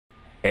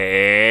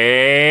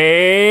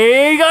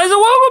Hey guys,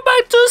 and welcome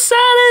back to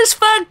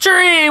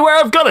Satisfactory, where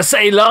I've got to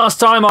say last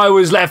time I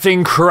was left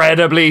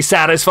incredibly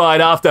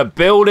satisfied after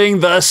building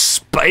the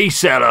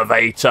space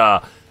elevator.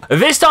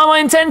 This time I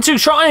intend to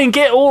try and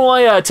get all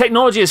my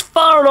technology as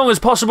far along as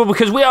possible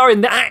because we are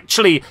in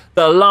actually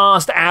the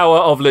last hour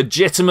of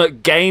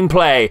legitimate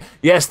gameplay.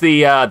 Yes,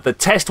 the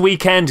test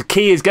weekend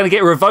key is going to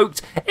get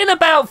revoked in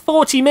about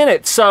 40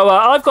 minutes, so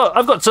I've got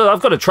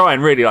to try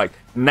and really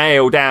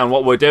nail down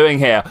what we're doing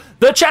here.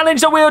 The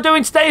challenge that we are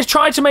doing today is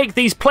try to make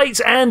these plates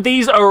and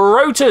these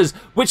rotors,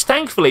 which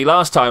thankfully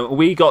last time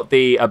we got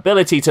the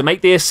ability to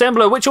make the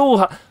assembler, which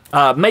will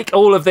make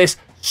all of this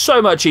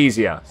so much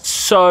easier.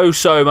 So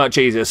much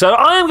easier. So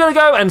I am going to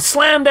go and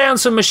slam down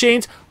some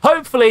machines,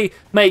 hopefully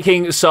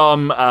making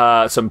some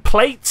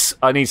plates.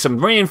 I need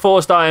some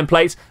reinforced iron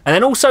plates, and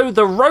then also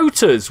the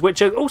rotors, which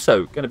are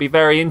also going to be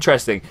very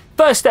interesting.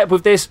 First step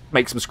with this,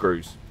 make some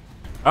screws.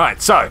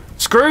 Alright, so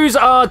screws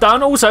are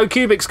done. Also,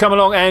 Kubik's come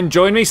along and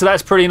joined me, so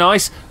that's pretty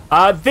nice.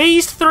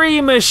 These three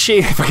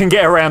machines, if I can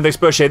get around this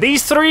bush here,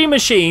 these three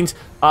machines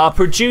are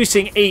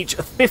producing each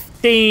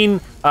 15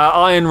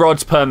 iron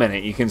rods per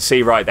minute, you can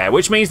see right there,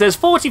 which means there's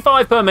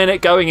 45 per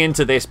minute going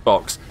into this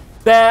box.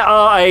 There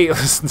are a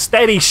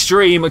steady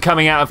stream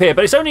coming out of here,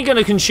 but it's only going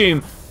to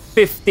consume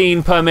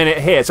 15 per minute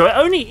here, so it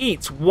only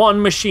eats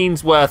one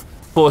machine's worth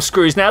for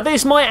screws. Now,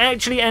 this might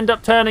actually end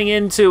up turning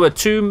into a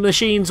 2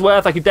 machines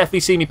worth. I could definitely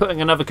see me putting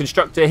another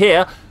constructor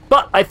here,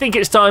 but I think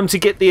it's time to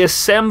get the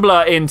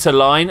assembler into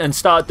line and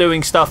start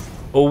doing stuff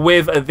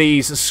with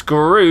these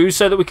screws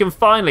so that we can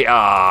finally...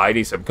 I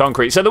need some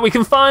concrete. So that we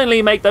can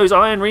finally make those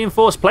iron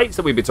reinforced plates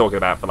that we've been talking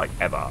about for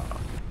ever.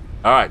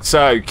 Alright,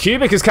 so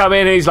Kubik has come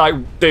in and he's like,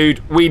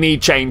 dude, we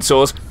need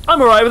chainsaws.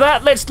 I'm alright with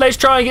that. Let's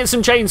try and get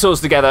some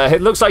chainsaws together.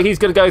 It looks like he's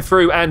going to go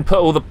through and put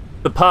all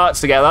the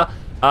parts together.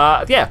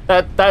 Yeah,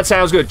 that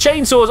sounds good.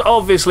 Chainsaws,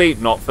 obviously,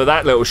 not for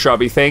that little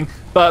shrubby thing,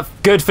 but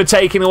good for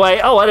taking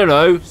away, I don't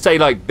know, say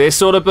this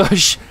sort of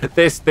bush.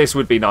 This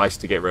would be nice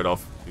to get rid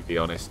of, to be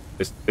honest.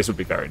 This would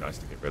be very nice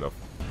to get rid of.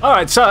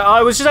 Alright, so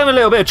I was just having a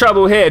little bit of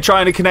trouble here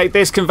trying to connect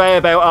this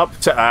conveyor belt up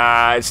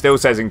to... it still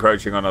says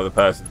encroaching on other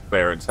person's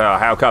clearance.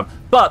 How come?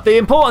 But the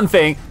important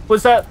thing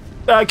was that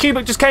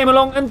Kubik just came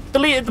along and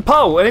deleted the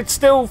pole, and it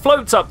still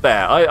floats up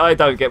there. I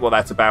don't get what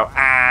that's about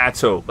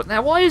at all. But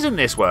now, why isn't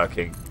this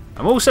working?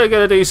 I'm also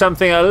going to do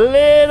something a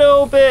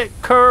little bit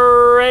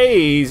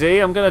crazy.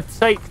 I'm going to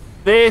take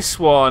this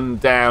one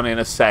down in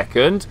a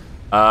second.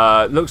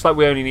 Looks like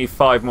we only need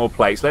 5 more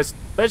plates.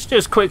 Let's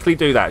just quickly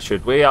do that,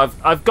 should we?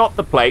 I've got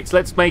the plates.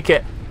 Let's make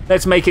it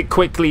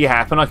quickly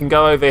happen. I can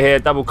go over here,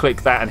 double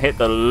click that, and hit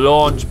the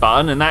launch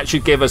button, and that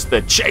should give us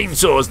the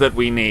chainsaws that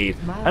we need.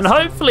 And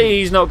hopefully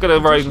he's not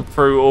going to run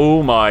through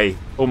all my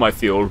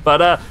fuel.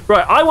 But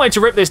right, I wanted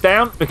to rip this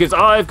down because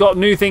I've got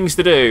new things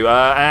to do,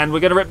 and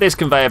we're going to rip this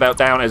conveyor belt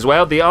down as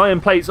well. The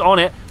iron plates on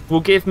it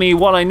will give me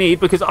what I need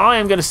because I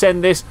am going to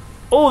send this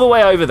all the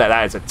way over there.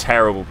 That is a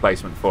terrible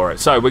placement for it.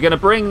 So we're going to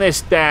bring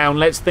this down.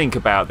 Let's think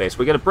about this.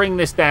 We're going to bring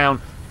this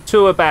down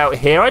to about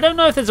here. I don't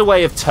know if there's a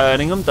way of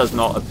turning them. Does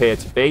not appear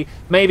to be.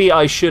 Maybe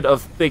I should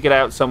have figured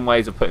out some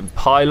ways of putting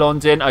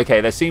pylons in.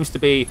 Okay, there seems to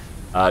be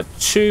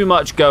too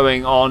much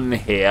going on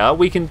here.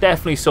 We can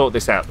definitely sort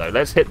this out though.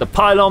 Let's hit the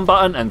pylon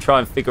button and try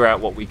and figure out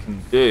what we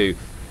can do.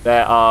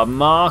 There are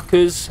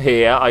markers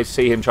here. I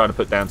see him trying to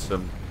put down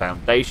some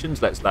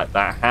foundations. Let's let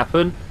that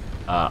happen.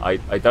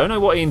 I don't know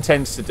what he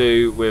intends to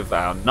do with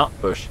our nut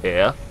bush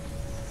here.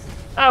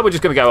 We're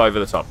just going to go over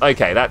the top.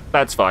 Okay,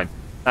 that's fine.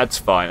 That's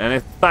fine. And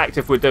in fact,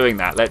 if we're doing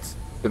that, let's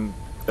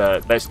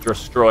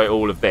destroy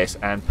all of this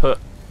and put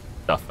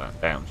stuff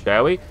down,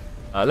 shall we?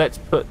 Let's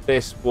put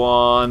this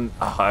one...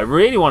 I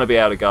really want to be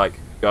able to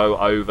go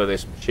over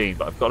this machine,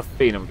 but I've got a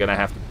feeling I'm going to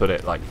have to put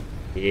it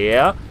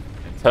here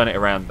and turn it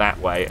around that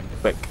way and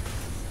click.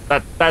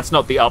 That's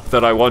not the up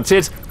that I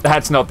wanted.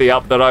 That's not the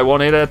up that I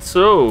wanted at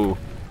all.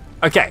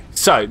 Okay,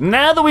 so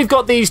now that we've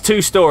got these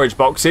 2 storage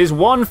boxes,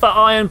 one for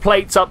iron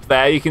plates up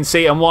there, you can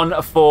see, and one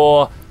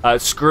for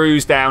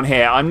screws down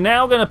here, I'm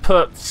now going to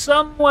put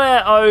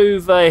somewhere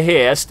over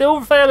here,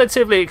 still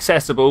relatively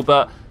accessible,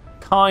 but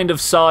kind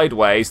of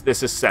sideways,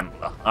 this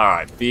assembler. All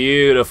right,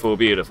 beautiful,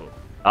 beautiful.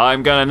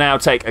 I'm going to now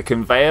take a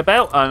conveyor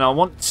belt, and I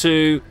want it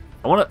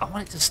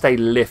to stay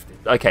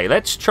lifted. Okay,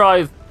 let's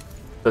try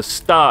the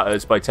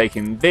starters by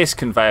taking this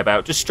conveyor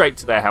belt just straight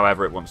to there,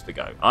 however it wants to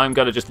go. I'm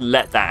going to just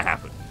let that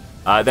happen.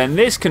 Then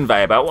this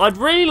conveyor belt, I'd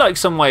really like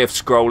some way of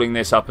scrolling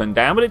this up and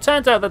down, but it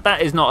turns out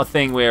that is not a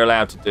thing we're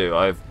allowed to do.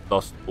 I've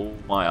lost all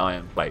my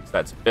iron plates.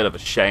 That's a bit of a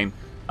shame.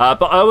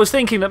 But I was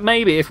thinking that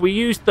maybe if we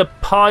used the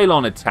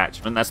pylon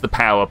attachment, that's the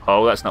power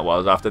pole, that's not what I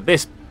was after,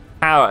 this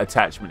power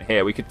attachment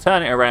here, we could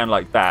turn it around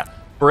like that,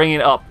 bring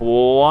it up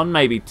 1,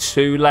 maybe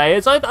 2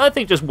 layers. I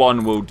think just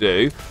 1 will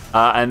do.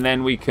 And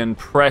then we can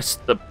press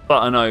the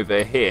button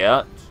over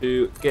here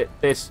to get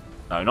this...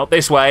 No, not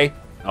this way.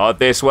 Not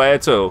this way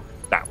at all.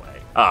 That way.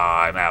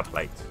 I'm out of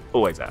plates.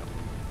 Always out.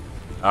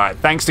 Alright,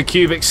 thanks to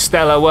Kubik's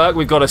stellar work,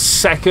 we've got a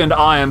second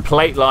iron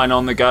plate line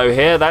on the go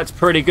here. That's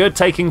pretty good,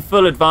 taking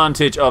full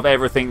advantage of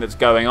everything that's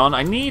going on.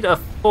 I need a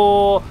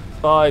 4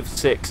 5,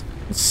 6,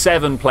 and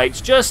 7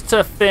 plates just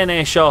to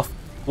finish off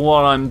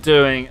what I'm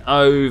doing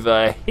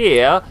over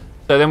here.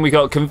 So then we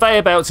got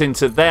conveyor belts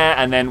into there,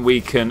 and then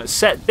we can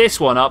set this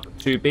one up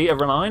to be a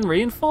iron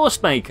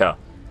reinforced maker.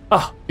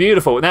 Oh,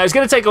 beautiful. Now, it's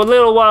going to take a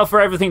little while for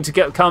everything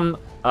to come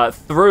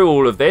through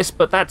all of this,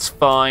 but that's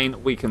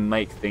fine. We can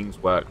make things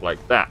work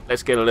like that.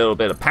 Let's get a little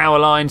bit of power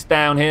lines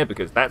down here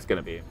because that's going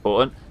to be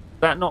important.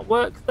 Does that not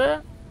work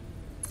there?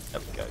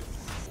 There we go.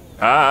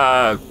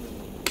 Ah,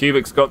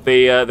 Cubic's got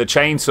the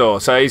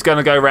chainsaw, so he's going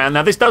to go around.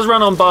 Now, this does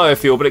run on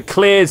biofuel, but it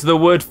clears the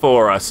wood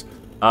for us.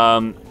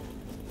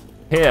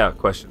 Here,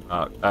 question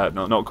mark.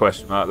 Not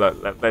question mark.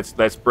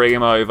 Let's bring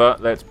him over.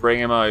 Let's bring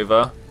him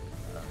over.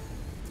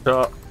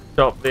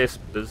 Stop this,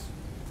 because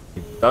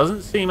he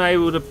doesn't seem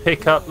able to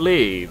pick up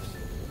leaves,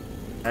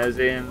 as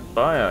in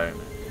biome.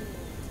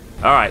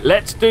 All right,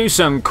 let's do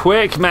some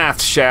quick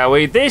maths, shall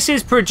we? This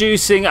is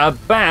producing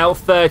about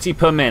 30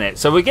 per minute,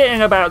 so we're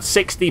getting about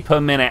 60 per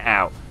minute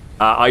out.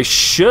 I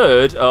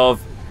should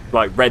have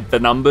read the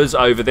numbers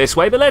over this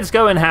way, but let's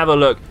go and have a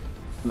look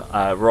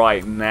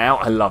right now.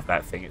 I love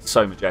that thing. It's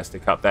so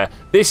majestic up there.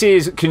 This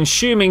is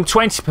consuming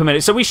 20 per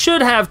minute, so we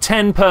should have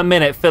 10 per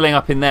minute filling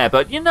up in there,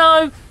 but you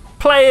know,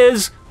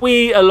 players,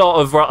 we eat a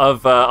lot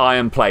of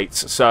iron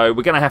plates, so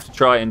we're going to have to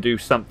try and do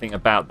something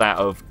about that,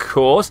 of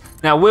course.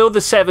 Now, will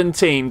the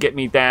 17 get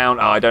me down?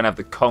 Oh, I don't have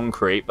the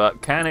concrete,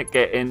 but can it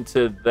get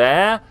into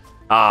there?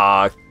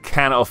 Ah,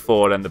 cannot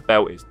afford, and the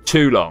belt is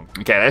too long.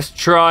 Okay, let's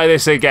try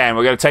this again.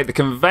 We're going to take the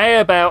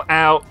conveyor belt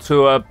out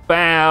to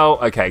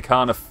about... Okay,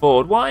 can't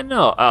afford. Why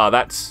not? Oh,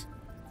 that's...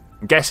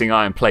 I'm guessing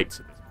iron plates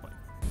at this point.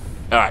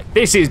 All right,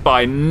 this is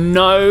by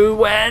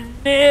nowhere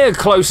near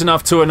close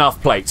enough to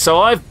enough plates. So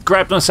I've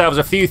grabbed ourselves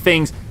a few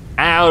things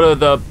out of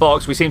the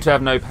box. We seem to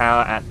have no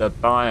power at the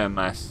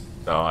biomass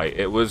site.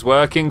 It was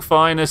working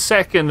fine a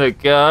second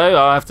ago.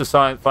 I'll have to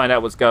find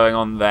out what's going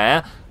on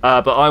there.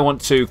 But I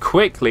want to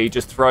quickly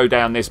just throw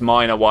down this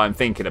miner while I'm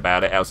thinking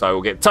about it, else I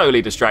will get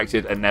totally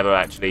distracted and never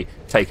actually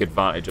take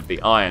advantage of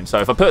the iron. So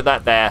if I put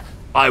that there,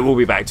 I will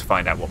be back to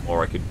find out what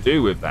more I could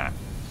do with that.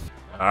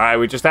 All right,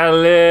 we just had a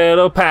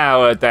little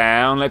power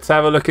down. Let's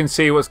have a look and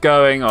see what's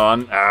going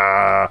on.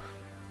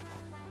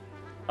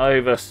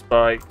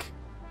 Overspike.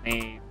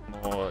 Need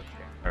more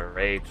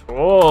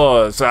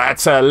generators.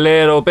 That's a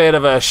little bit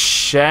of a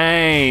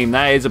shame.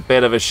 That is a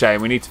bit of a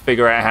shame. We need to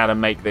figure out how to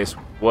make this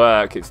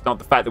work. It's not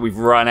the fact that we've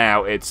run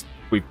out, it's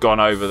we've gone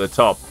over the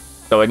top.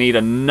 So I need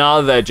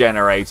another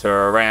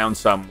generator around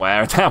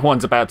somewhere. That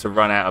one's about to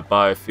run out of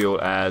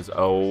biofuel as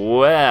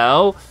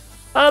well.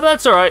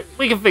 That's all right.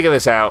 We can figure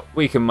this out.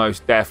 We can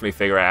most definitely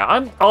figure it out.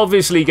 I'm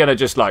obviously going to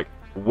just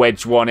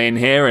wedge one in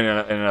here in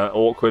an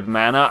awkward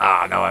manner.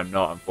 Ah, no, I'm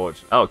not,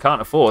 unfortunately. Oh,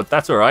 can't afford.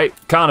 That's all right.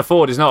 Can't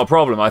afford is not a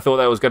problem. I thought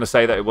that was going to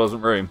say that it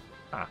wasn't room.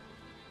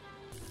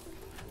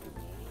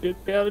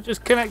 Should be able to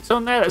just connect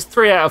on there. That's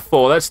 3 out of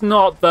 4. That's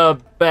not the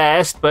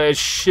best, but it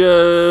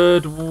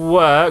should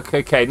work.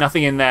 Okay,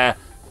 nothing in there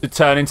to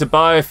turn into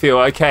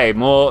biofuel. Okay,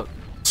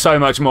 so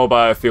much more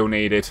biofuel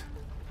needed.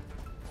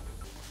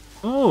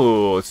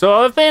 Oh, so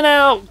I've been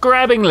out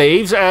grabbing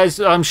leaves, as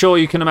I'm sure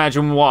you can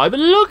imagine why. But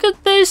look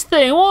at this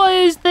thing. What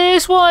is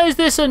this? Why is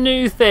this a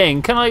new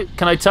thing? Can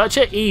I touch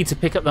it? E to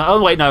pick up the...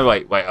 Oh, wait, no,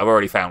 wait. I've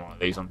already found one of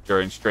these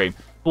during stream.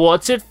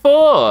 What's it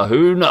for?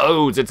 Who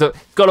knows? It's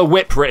got a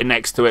whip written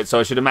next to it, so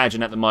I should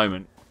imagine at the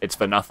moment it's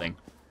for nothing.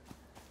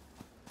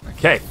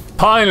 Okay,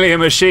 finally a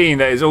machine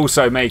that is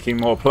also making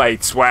more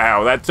plates.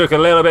 Wow, that took a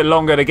little bit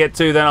longer to get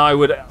to than I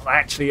would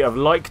actually have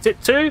liked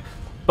it to.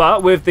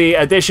 But with the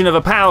addition of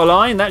a power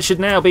line, that should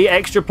now be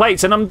extra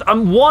plates. And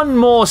I'm one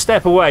more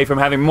step away from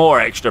having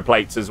more extra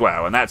plates as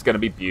well, and that's going to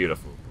be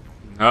beautiful.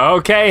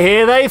 Okay,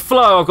 here they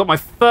flow. I've got my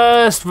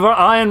first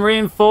iron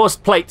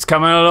reinforced plates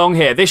coming along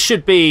here. This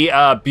should be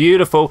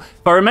beautiful.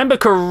 If I remember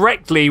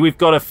correctly, we've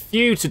got a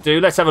few to do.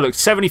 Let's have a look.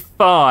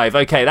 75.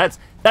 Okay, that's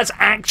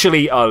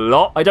actually a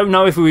lot. I don't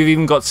know if we've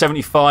even got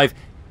 75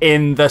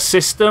 in the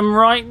system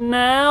right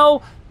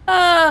now.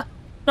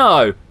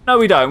 No,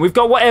 we don't. We've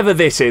got whatever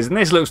this is, and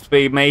this looks to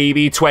be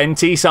maybe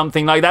 20,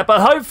 something like that. But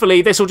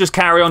hopefully this will just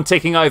carry on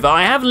ticking over.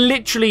 I have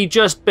literally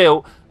just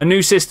built a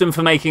new system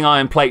for making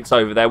iron plates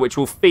over there, which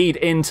will feed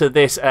into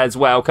this as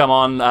well. Come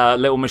on,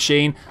 little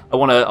machine. I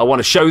want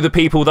to show the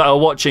people that are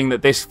watching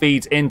that this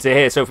feeds into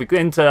here. So if we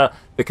enter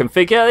the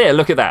configure, yeah,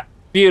 look at that.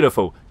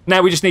 Beautiful.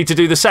 Now we just need to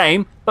do the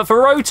same, but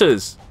for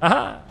rotors.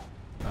 Aha.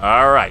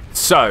 All right,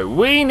 so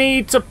we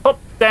need to pop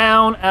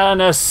down an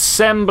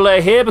assembler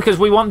here because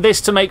we want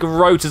this to make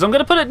rotors. I'm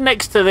going to put it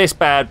next to this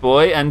bad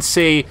boy and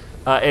see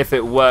if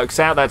it works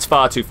out. That's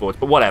far too forward,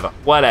 but whatever.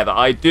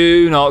 I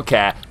do not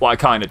care. Well, I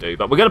kind of do,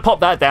 but we're going to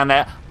pop that down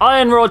there.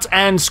 Iron rods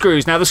and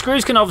screws. Now, the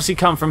screws can obviously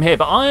come from here,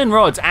 but iron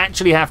rods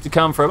actually have to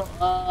come from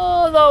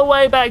all the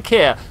way back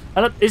here.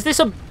 And is this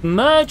a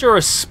merge or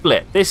a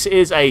split? This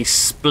is a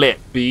split.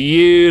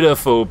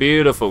 Beautiful,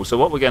 beautiful. So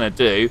what we're going to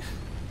do,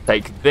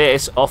 take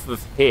this off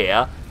of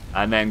here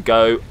and then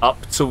go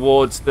up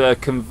towards the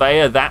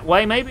conveyor that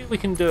way. Maybe we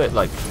can do it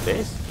like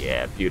this.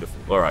 Yeah, beautiful.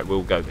 All right,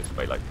 we'll go this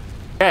way like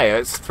Okay,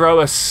 let's throw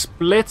a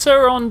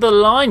splitter on the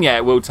line. Yeah,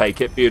 we'll take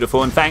it.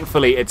 Beautiful. And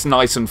thankfully, it's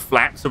nice and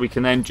flat, so we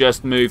can then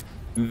just move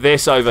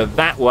this over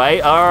that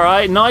way. All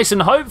right, nice.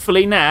 And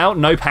hopefully now,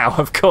 no power,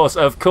 of course,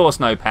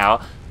 no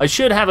power. I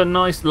should have a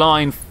nice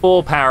line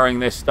for powering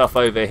this stuff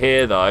over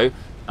here, though.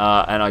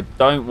 And I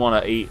don't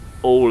want to eat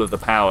all of the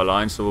power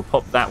lines, so we'll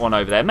pop that one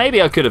over there.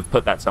 Maybe I could have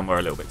put that somewhere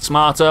a little bit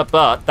smarter,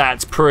 but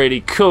that's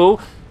pretty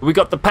cool. We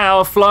got the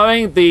power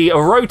flowing. The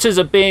rotors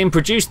are being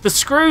produced. The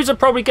screws are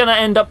probably going to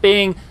end up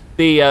being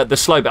the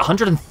slow bit.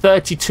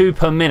 132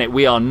 per minute.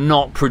 We are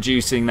not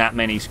producing that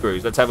many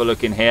screws. Let's have a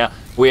look in here.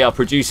 We are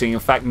producing, in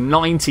fact,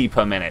 90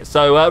 per minute.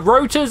 So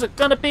rotors are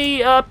going to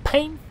be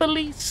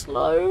painfully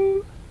slow.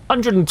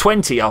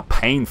 120 are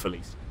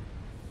painfully slow.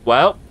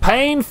 Well,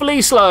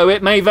 painfully slow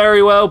it may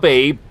very well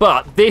be,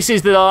 but this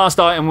is the last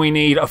item we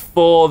need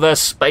for the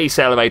space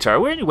elevator. I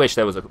really wish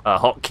there was a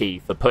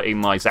hotkey for putting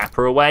my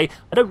zapper away.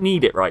 I don't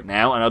need it right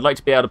now, and I'd like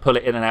to be able to pull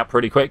it in and out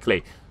pretty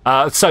quickly.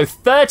 So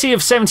 30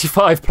 of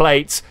 75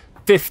 plates,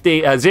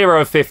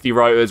 0 of 50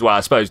 rotors. Well, I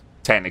suppose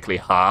technically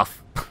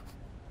half.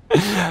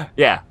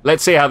 Yeah,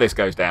 let's see how this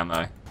goes down,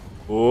 though.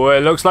 Oh,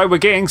 it looks like we're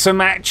getting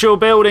some actual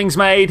buildings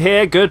made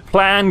here. Good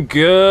plan,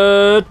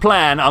 good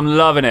plan. I'm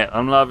loving it,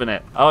 I'm loving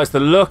it. Oh, it's the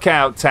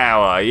lookout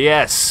tower.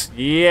 Yes,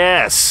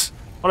 yes.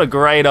 What a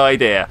great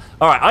idea.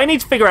 All right, I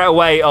need to figure out a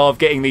way of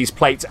getting these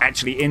plates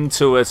actually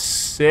into a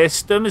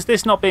system. Is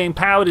this not being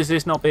powered? Is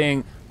this not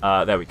being...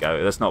 there we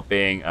go. That's not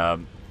being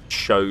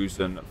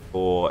chosen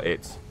for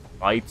its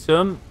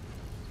item.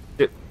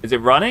 Is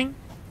it running?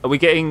 Are we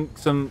getting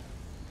some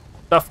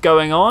stuff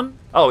going on?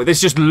 Oh,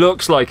 this just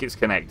looks like it's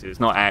connected.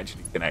 It's not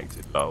actually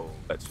connected. Oh,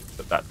 let's just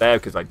put that there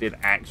because I did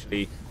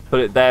actually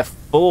put it there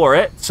for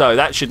it. So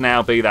that should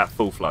now be that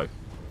full flow.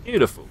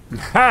 Beautiful.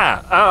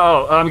 Ha!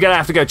 Oh, I'm going to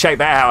have to go check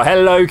that out.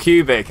 Hello,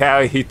 Cubic. How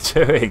are you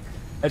doing?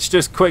 Let's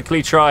just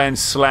quickly try and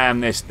slam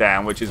this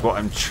down, which is what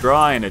I'm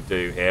trying to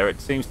do here. It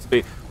seems to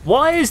be...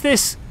 Why is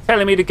this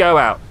telling me to go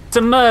out? It's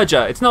a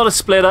merger. It's not a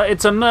splitter.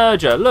 It's a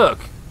merger. Look.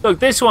 Look,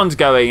 this one's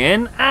going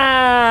in.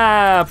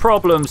 Ah,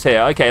 problems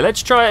here. Okay,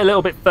 let's try it a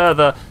little bit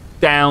further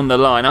down the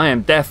line. I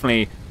am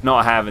definitely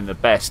not having the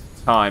best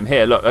time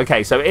here. Look,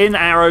 okay, so in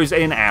arrows.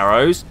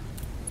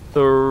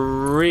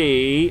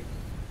 3.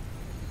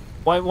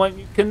 Why won't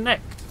you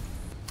connect?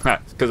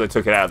 It's because I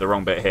took it out of the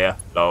wrong bit here.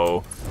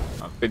 Oh,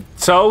 I've been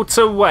told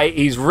to wait.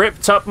 He's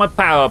ripped up my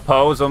power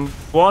poles. I'm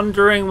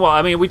wondering why.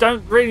 I mean, we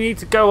don't really need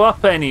to go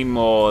up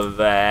anymore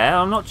there.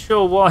 I'm not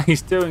sure why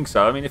he's doing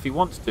so. I mean, if he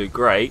wants to,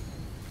 great.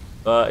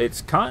 But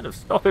it's kind of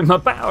stopping my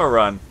power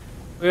run.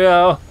 We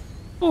are,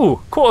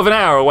 quarter of an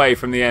hour away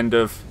from the end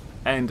of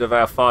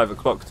our 5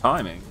 o'clock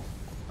timing.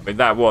 I mean,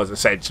 that was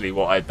essentially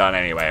what I'd done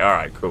anyway. All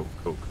right, cool.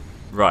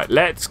 Right,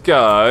 let's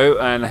go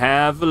and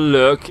have a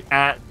look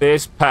at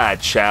this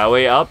pad, shall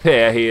we? Up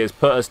here, he has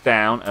put us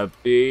down a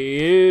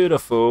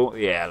beautiful...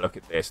 Yeah, look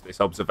at this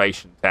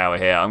observation tower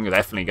here. I'm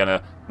definitely going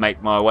to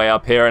make my way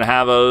up here and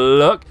have a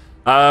look.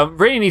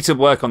 Really need to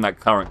work on that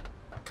current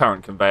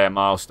conveyor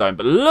milestone,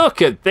 but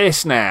look at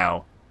this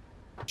now.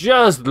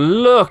 Just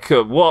look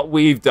at what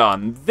we've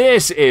done.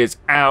 This is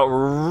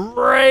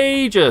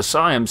outrageous.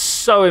 I am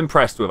so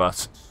impressed with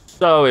us.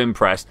 So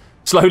impressed.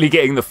 Slowly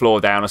getting the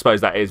floor down. I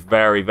suppose that is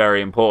very,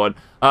 very important.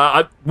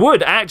 I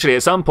would actually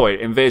at some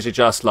point envisage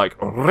us like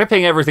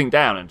ripping everything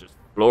down and just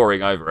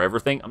flooring over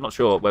everything. I'm not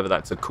sure whether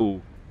that's a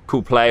cool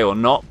play or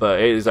not, but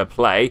it is a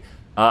play.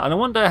 And I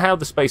wonder how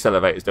the space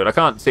elevator's doing. I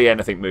can't see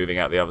anything moving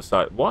out the other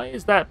side. Why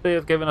is that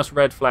bit giving us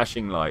red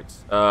flashing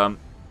lights?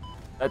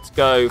 Let's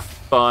go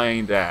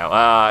find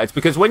out. It's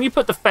because when you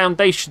put the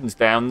foundations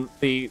down,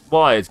 the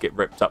wires get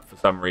ripped up for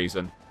some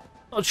reason.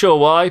 Not sure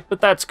why,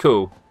 but that's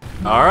cool.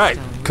 All right,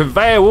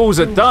 conveyor walls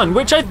are done,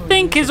 which I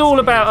think is all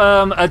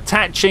about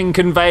attaching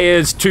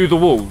conveyors to the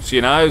walls,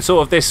 you know,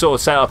 sort of this sort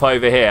of setup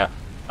over here.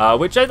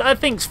 Which I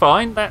think's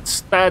fine.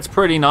 That's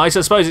pretty nice.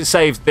 I suppose it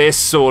saves this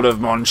sort of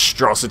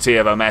monstrosity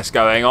of a mess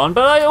going on,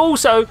 but I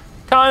also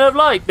kind of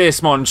like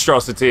this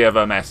monstrosity of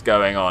a mess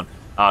going on.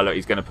 Oh, look,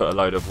 he's going to put a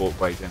load of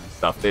walkways in and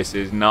stuff. This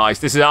is nice.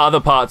 This is other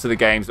parts of the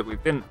games that we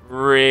didn't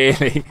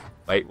really...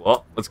 Wait,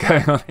 what? What's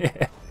going on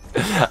here?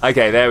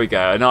 Okay, there we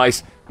go. A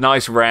nice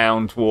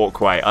round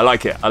walkway. I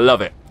like it. I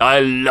love it.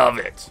 I love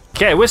it.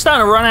 Okay, we're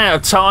starting to run out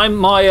of time.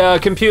 My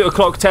computer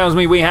clock tells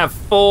me we have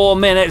 4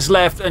 minutes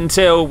left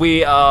until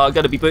we are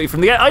going to be booted from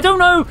the game. I don't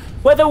know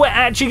whether we're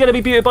actually going to be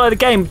booted by the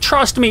game.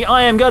 Trust me,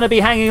 I am going to be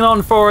hanging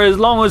on for as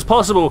long as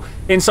possible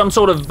in some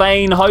sort of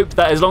vain hope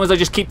that as long as I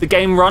just keep the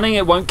game running,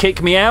 it won't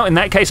kick me out. In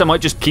that case, I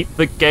might just keep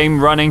the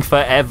game running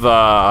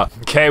forever.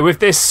 Okay, with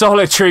this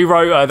solitary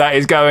rotor that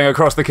is going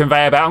across the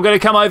conveyor belt, I'm going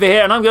to come over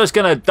here and I'm just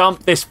going to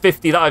dump this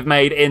 50 that I've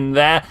made in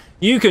there.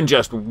 You can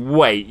just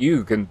wait.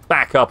 You can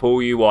back up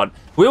all you want.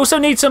 We also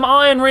need some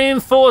iron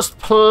reinforced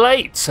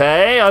plates,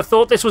 hey? I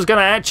thought this was going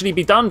to actually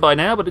be done by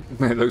now, but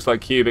it looks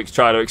like Cubic's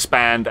trying to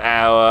expand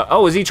our...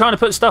 Oh, is he trying to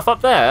put stuff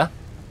up there?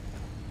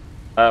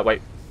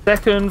 Wait.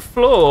 Second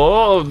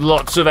floor?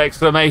 Lots of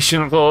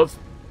exclamation points.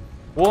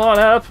 What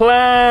a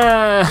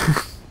plan!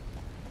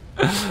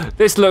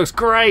 This looks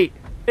great.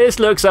 This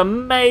looks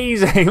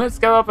amazing. Let's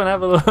go up and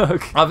have a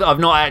look. I've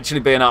not actually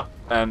been up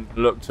and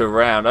looked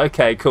around.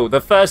 Okay, cool. The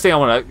first thing I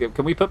want to...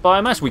 Can we put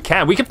biomass? We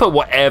can. We can put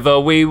whatever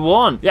we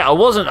want. Yeah, I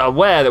wasn't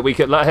aware that we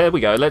could... Like, here we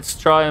go. Let's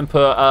try and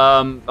put...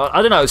 I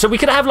don't know. So we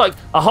could have, like,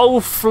 a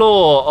whole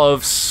floor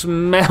of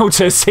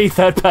smelters. See,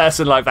 third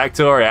person like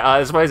Victoria.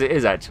 I suppose it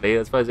is, actually.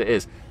 I suppose it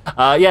is.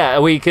 Yeah,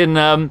 we can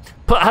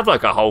have,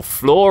 like, a whole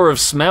floor of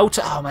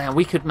smelter. Oh, man,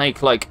 we could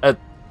make, like, a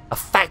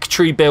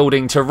factory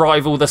building to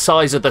rival the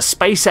size of the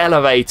space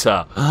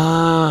elevator.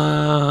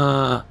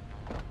 How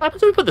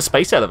about we put the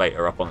space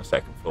elevator up on the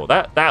second floor?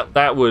 That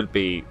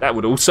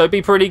would also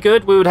be pretty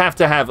good. We would have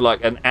to have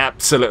like an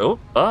absolute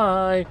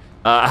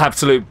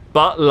absolute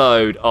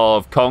buttload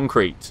of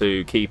concrete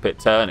to keep it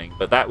turning,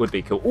 but that would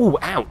be cool. Ooh,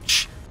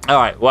 ouch! All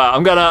right, well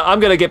I'm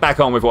gonna get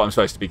back on with what I'm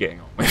supposed to be getting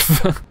on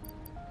with.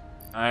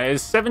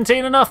 Is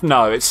 17 enough?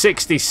 No, it's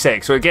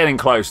 66. We're getting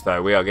close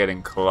though. We are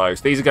getting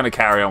close. These are going to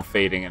carry on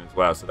feeding in as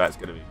well, so that's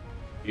going to be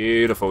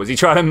beautiful. Is he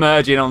trying to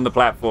merge in on the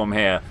platform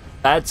here?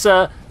 That's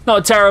not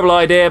a terrible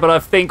idea, but I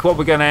think what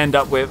we're going to end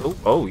up with...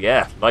 Oh,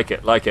 yeah, like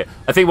it. I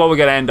think what we're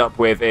going to end up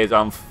with is,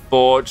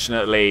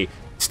 unfortunately,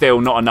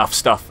 still not enough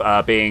stuff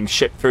being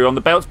shipped through on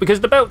the belts, because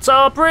the belts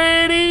are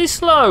pretty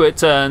slow, it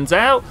turns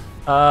out.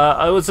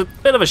 It was a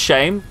bit of a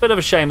shame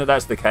that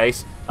that's the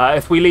case.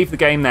 If we leave the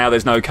game now,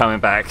 there's no coming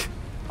back.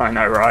 I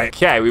know, right?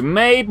 Okay, we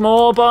made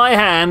more by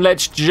hand.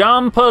 Let's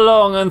jump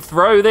along and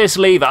throw this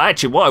lever.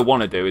 Actually, what I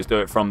want to do is do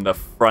it from the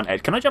front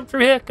edge. Can I jump through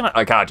here?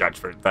 I can't jump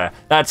through there.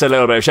 That's a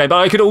little bit of a shame, but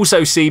I could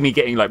also see me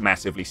getting like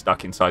massively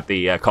stuck inside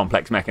the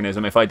complex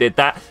mechanism if I did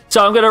that.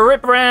 So I'm going to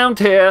rip around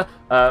here,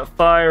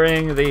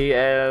 firing the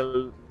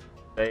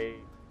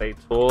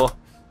elevator.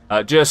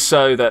 Just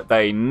so that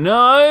they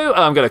know.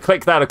 I'm going to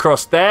click that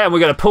across there, and we're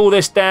going to pull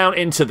this down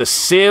into the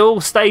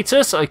seal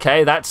status.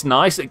 Okay, that's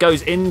nice. It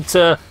goes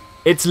into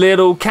its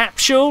little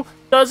capsule,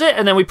 does it?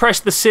 And then we press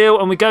the seal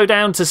and we go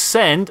down to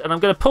send, and I'm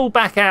going to pull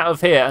back out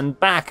of here and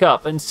back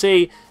up and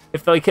see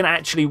if they can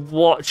actually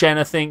watch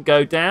anything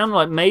go down.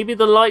 Like maybe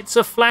the lights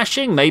are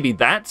flashing. Maybe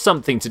that's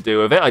something to do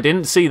with it. I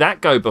didn't see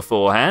that go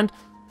beforehand.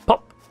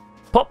 Pop,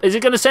 pop. Is it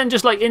going to send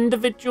just like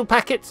individual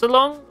packets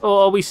along,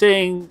 or are we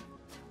seeing...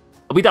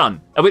 Are we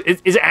done?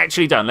 Is it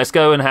actually done? Let's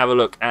go and have a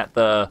look at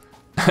the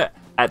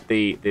at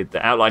the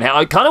outline here.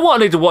 I kind of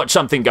wanted to watch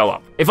something go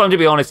up. If I'm to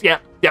be honest, yeah,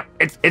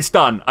 it's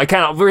done. I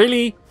cannot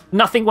really.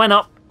 Nothing went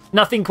up.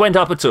 Nothing went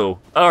up at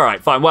all. All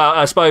right, fine. Well,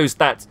 I suppose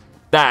that's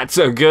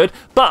good.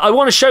 But I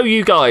want to show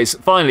you guys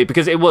finally,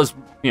 because it was,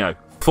 you know,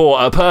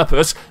 for a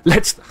purpose.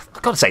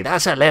 I've got to say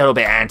that's a little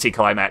bit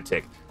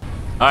anticlimactic.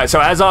 All right, so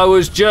as I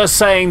was just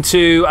saying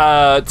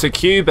to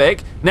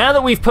Cubic, now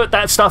that we've put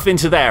that stuff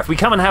into there, if we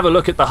come and have a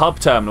look at the hub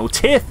terminal,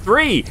 Tier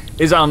 3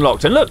 is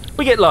unlocked. And look,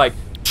 we get like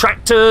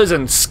tractors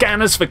and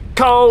scanners for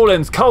coal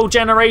and coal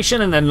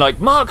generation, and then like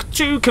Mark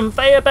II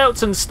conveyor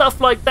belts and stuff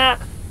like that.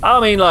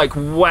 I mean, like,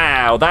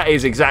 wow, that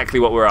is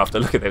exactly what we're after.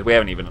 Look at this. We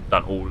haven't even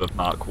done all of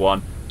Mark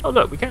I. Oh,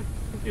 look, we can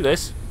do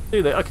this.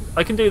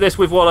 I can do this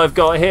with what I've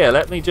got here.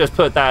 Let me just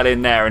put that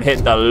in there and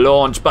hit the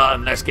launch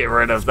button. Let's get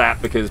rid of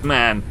that because,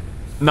 man...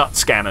 Nut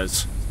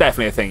scanners.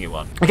 Definitely a thing you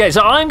want. Okay,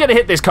 so I'm going to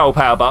hit this coal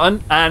power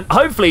button, and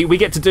hopefully we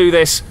get to do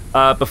this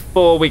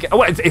before we get...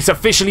 Oh, it's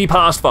officially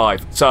past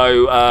 5,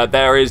 so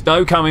there is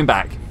no coming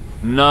back.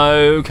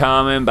 No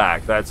coming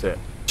back. That's it.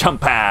 Jump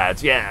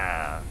pads,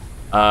 yeah.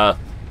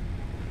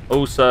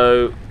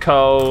 Also,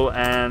 coal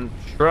and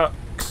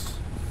trucks.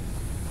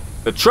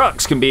 The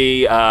trucks can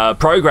be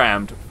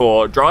programmed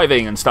for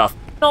driving and stuff.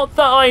 Not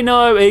that I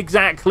know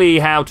exactly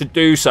how to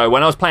do so.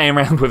 When I was playing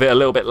around with it a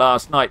little bit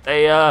last night,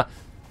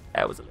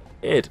 that was a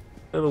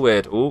little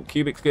weird. Oh,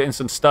 Cubic's getting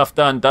some stuff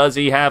done. Does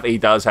he have? He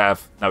does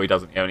have. No, he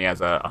doesn't. He only has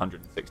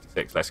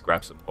 166. Let's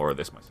grab some more of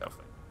this myself.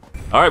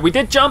 All right, we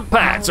did jump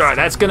pads. All right,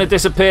 that's going to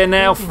disappear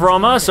now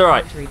from us. All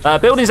right,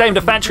 buildings aimed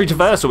at factory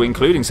traversal,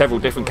 including several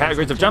different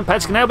categories of jump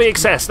pads, can now be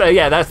accessed.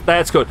 Yeah,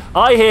 that's good.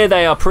 I hear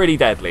they are pretty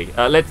deadly.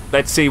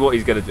 Let's see what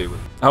he's going to do with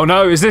it. Oh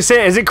no, is this it?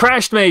 Has it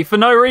crashed me for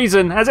no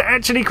reason? Has it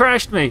actually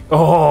crashed me?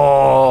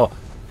 Oh.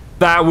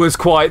 That was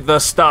quite the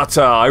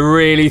stutter. I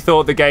really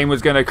thought the game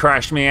was going to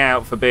crash me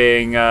out for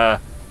being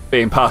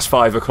past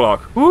 5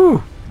 o'clock.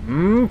 Woo!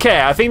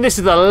 Okay, I think this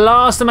is the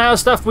last amount of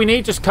stuff we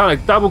need. Just kind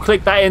of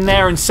double-click that in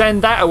there and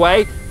send that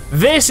away.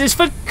 This is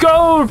for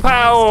gold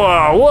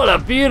power! What a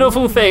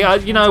beautiful thing.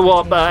 You know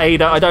what,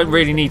 Ada, I don't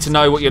really need to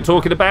know what you're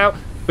talking about,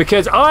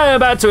 because I am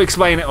about to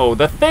explain it all.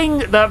 The thing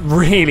that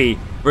really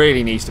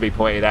needs to be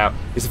pointed out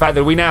is the fact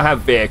that we now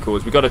have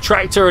vehicles. We've got a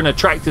tractor and a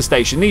tractor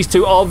station. These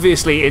two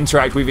obviously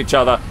interact with each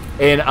other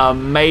in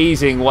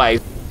amazing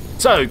ways.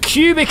 So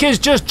Cubic has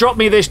just dropped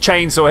me this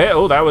chainsaw here.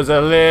 Oh, that was a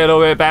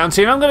little bit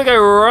bouncy. And I'm going to go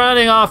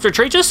running after a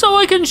tree just so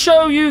I can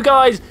show you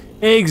guys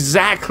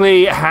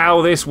exactly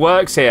how this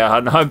works here.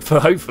 And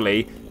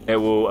hopefully it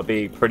will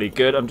be pretty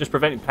good. I'm just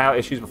preventing power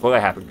issues before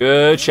they happen.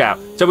 Good shout.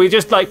 So we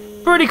just like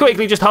pretty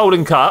quickly just hold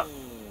and cut.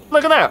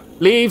 Look at that.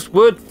 Leaves,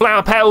 wood,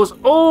 flower petals,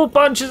 all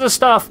bunches of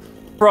stuff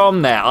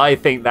from there. I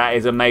think that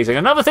is amazing.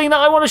 Another thing that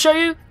I want to show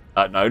you,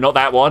 No, not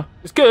that one.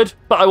 It's good,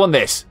 but I want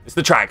this. It's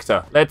the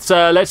tractor. Let's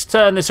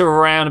turn this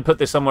around and put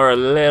this somewhere a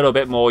little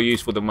bit more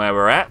useful than where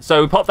we're at.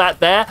 So we pop that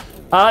there.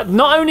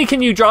 Not only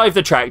can you drive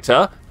the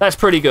tractor, that's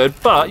pretty good,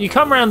 but you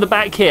come around the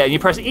back here and you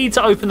press E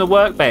to open the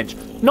workbench.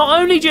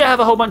 Not only do you have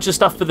a whole bunch of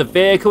stuff for the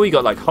vehicle, you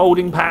got like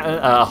holding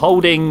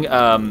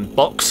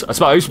box, I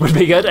suppose, would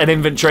be good, and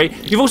inventory.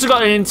 You've also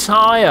got an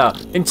entire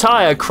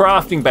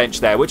crafting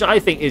bench there, which I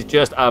think is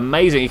just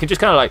amazing. You can just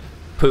kind of like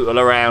poodle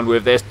around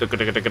with this.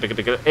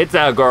 It's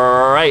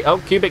great.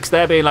 Oh, Cubic's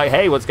there being like,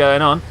 hey, what's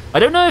going on? I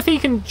don't know if he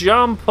can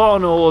jump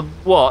on or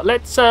what.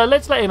 Let's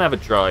let him have a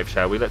drive,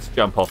 shall we? Let's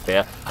jump off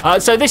here.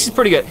 So this is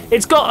pretty good.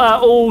 It's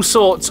got all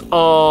sorts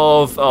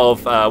of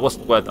what's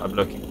the word that I'm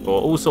looking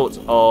for? All sorts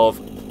of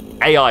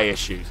AI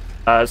issues.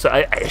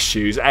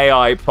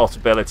 AI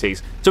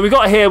possibilities. So we've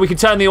got here, we can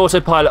turn the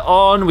autopilot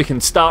on, we can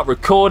start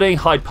recording,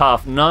 hide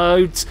path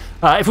nodes.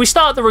 If we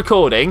start the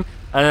recording,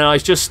 and then I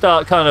just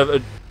start kind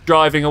of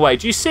driving away,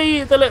 do you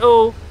see the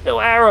little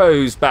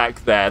arrows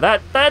back there?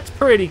 That's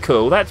pretty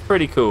cool. That's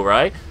pretty cool,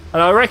 right?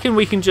 And I reckon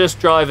we can just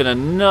drive in a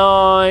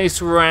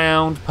nice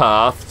round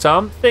path,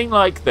 something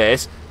like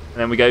this.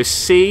 And then we go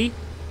C,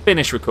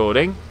 finish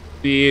recording.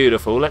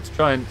 Beautiful. Let's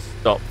try and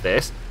stop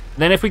this.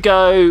 And then if we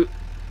go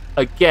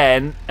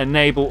again,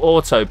 enable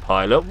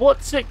autopilot,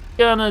 what's it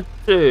gonna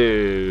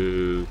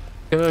do?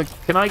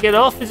 Can I get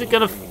off? Is it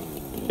gonna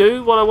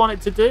do what I want it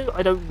to do?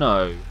 I don't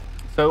know.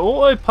 So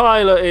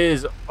autopilot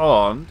is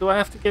on. Do I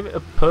have to give it a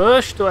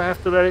push? Do I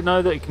have to let it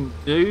know that it can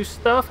do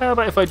stuff? How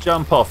about if I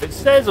jump off? It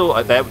says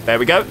there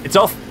we go. It's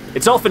off.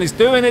 It's off and it's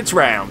doing its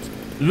round.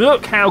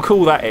 Look how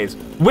cool that is.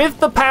 With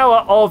the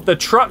power of the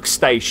truck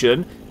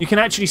station, you can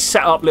actually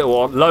set up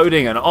little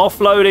loading and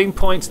offloading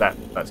points. That's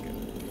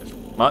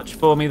good. Much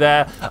for me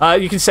there.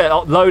 You can set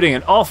up loading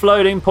and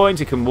offloading points.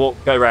 You can go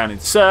around in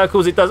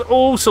circles. It does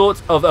all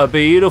sorts of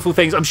beautiful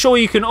things. I'm sure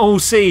you can all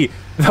see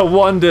the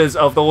wonders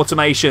of the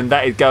automation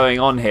that is going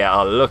on here.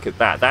 Oh, look at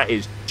that. That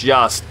is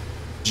just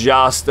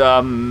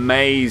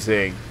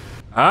amazing.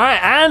 All right,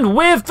 and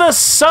with the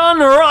sun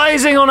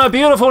rising on a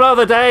beautiful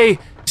other day,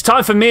 it's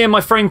time for me and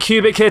my friend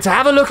Cubic here to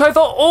have a look over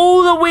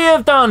all that we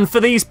have done for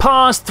these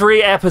past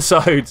 3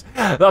 episodes.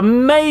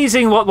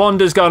 Amazing what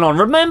wonders going on.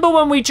 Remember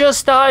when we just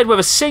started with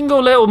a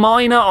single little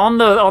miner on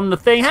the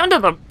thing? How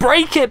did I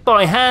break it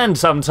by hand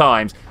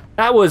sometimes?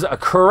 That was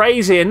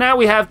crazy. And now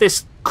we have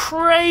this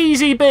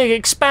crazy big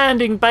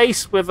expanding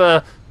base with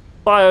a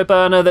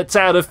bioburner that's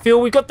out of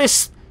fuel. We've got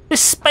this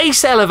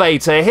space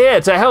elevator here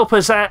to help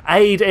us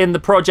aid in the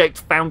project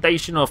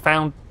foundation or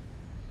found...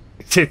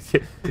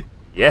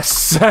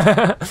 Yes.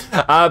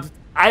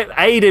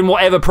 Aid in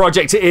whatever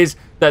project it is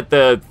that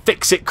the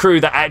Fix-It crew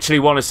that actually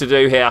want us to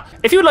do here.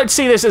 If you would like to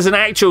see this as an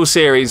actual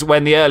series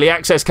when the early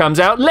access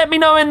comes out, let me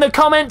know in the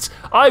comments.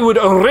 I would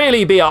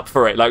really be up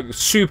for it. Like,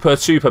 super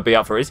be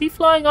up for it. Is he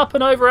flying up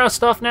and over our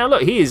stuff now?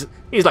 Look, he's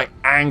like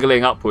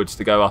angling upwards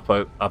to go up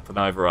and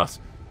over us.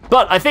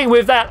 But I think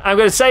with that, I'm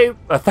going to say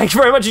thank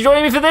you very much for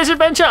joining me for this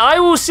adventure. I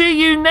will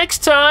see you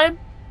next time.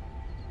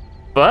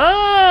 Bye.